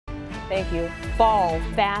Thank you. Fall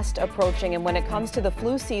fast approaching, and when it comes to the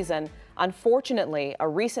flu season, unfortunately, a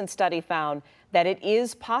recent study found that it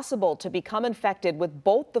is possible to become infected with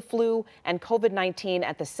both the flu and COVID-19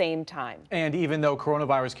 at the same time. And even though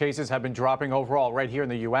coronavirus cases have been dropping overall right here in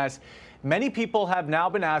the U.S., many people have now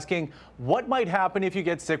been asking what might happen if you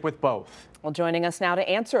get sick with both. Well, joining us now to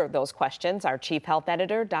answer those questions, our chief health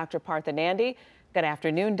editor, Dr. Nandi. Good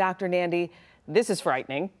afternoon, Dr. Nandi. This is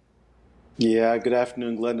frightening. Yeah, good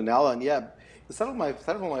afternoon, Glenn and Alan. Yeah, several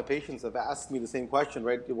of my patients have asked me the same question,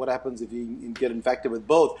 right? What happens if you get infected with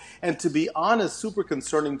both? And to be honest, super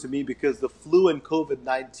concerning to me because the flu and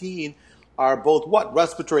COVID-19 are both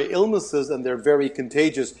respiratory illnesses, and they're very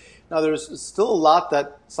contagious. Now, there's still a lot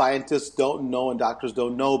that scientists don't know and doctors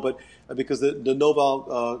don't know, but because the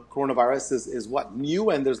novel coronavirus is new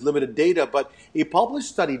and there's limited data, but a published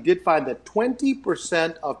study did find that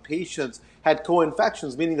 20% of patients had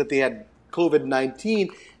co-infections, meaning that they had COVID-19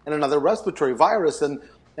 and another respiratory virus, and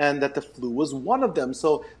that the flu was one of them.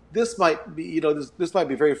 So this might be, this might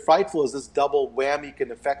be very frightful, as this double whammy can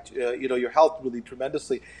affect, your health really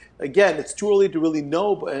tremendously. Again, it's too early to really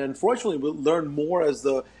know, and unfortunately, we'll learn more as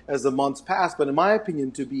the months pass. But in my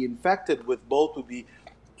opinion, to be infected with both would be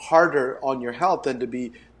harder on your health and to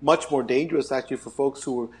be much more dangerous, actually, for folks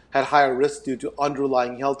who had higher risk due to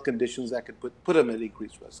underlying health conditions that could put them at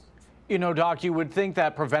increased risk. You know, Doc, you would think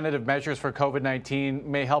that preventative measures for COVID-19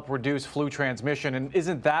 may help reduce flu transmission. And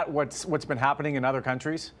isn't that what's been happening in other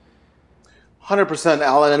countries? 100%,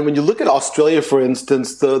 Alan. And when you look at Australia, for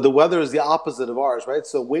instance, the weather is the opposite of ours, right?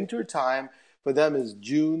 So winter time for them is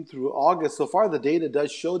June through August. So far, the data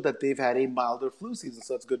does show that they've had a milder flu season.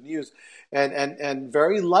 So that's good news. And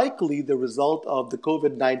very likely the result of the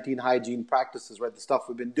COVID-19 hygiene practices, right? The stuff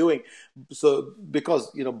we've been doing. So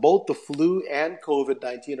because, both the flu and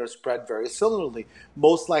COVID-19 are spread very similarly,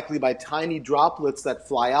 most likely by tiny droplets that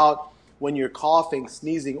fly out when you're coughing,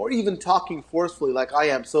 sneezing, or even talking forcefully like I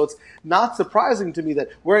am. So it's not surprising to me that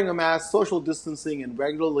wearing a mask, social distancing, and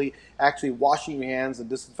regularly actually washing your hands and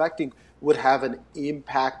disinfecting would have an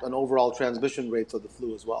impact on overall transmission rates of the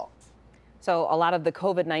flu as well. So a lot of the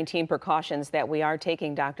COVID-19 precautions that we are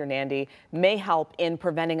taking, Dr. Nandi, may help in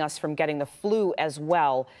preventing us from getting the flu as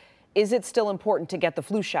well. Is it still important to get the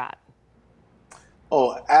flu shot?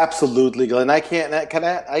 Oh, absolutely, Glenn. I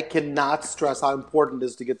cannot stress how important it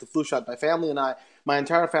is to get the flu shot. My family and I, my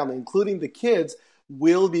entire family, including the kids,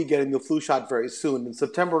 will be getting the flu shot very soon. And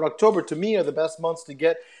September and October, to me, are the best months to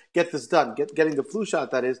get this done. Getting the flu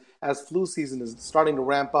shot, that is, as flu season is starting to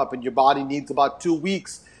ramp up, and your body needs about 2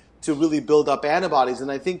 weeks to really build up antibodies. And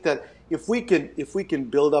I think that if we can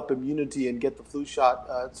build up immunity and get the flu shot,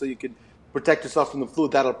 so you can protect yourself from the flu,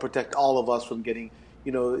 that'll protect all of us from getting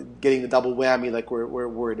the double whammy like we're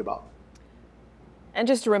worried about. And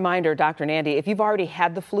just a reminder, Dr. Nandi, if you've already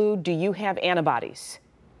had the flu, do you have antibodies?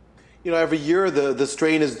 Every year the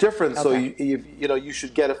strain is different, okay. So you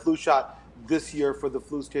should get a flu shot this year for the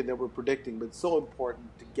flu strain that we're predicting. But it's so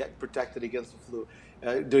important to get protected against the flu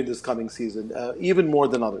during this coming season, even more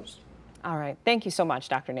than others. All right. Thank you so much,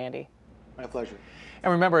 Dr. Nandi. My pleasure.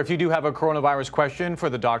 And remember, if you do have a coronavirus question for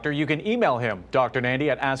the doctor, you can email him, Dr. Nandi,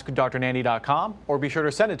 at askdrnandi.com, or be sure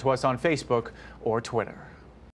to send it to us on Facebook or Twitter.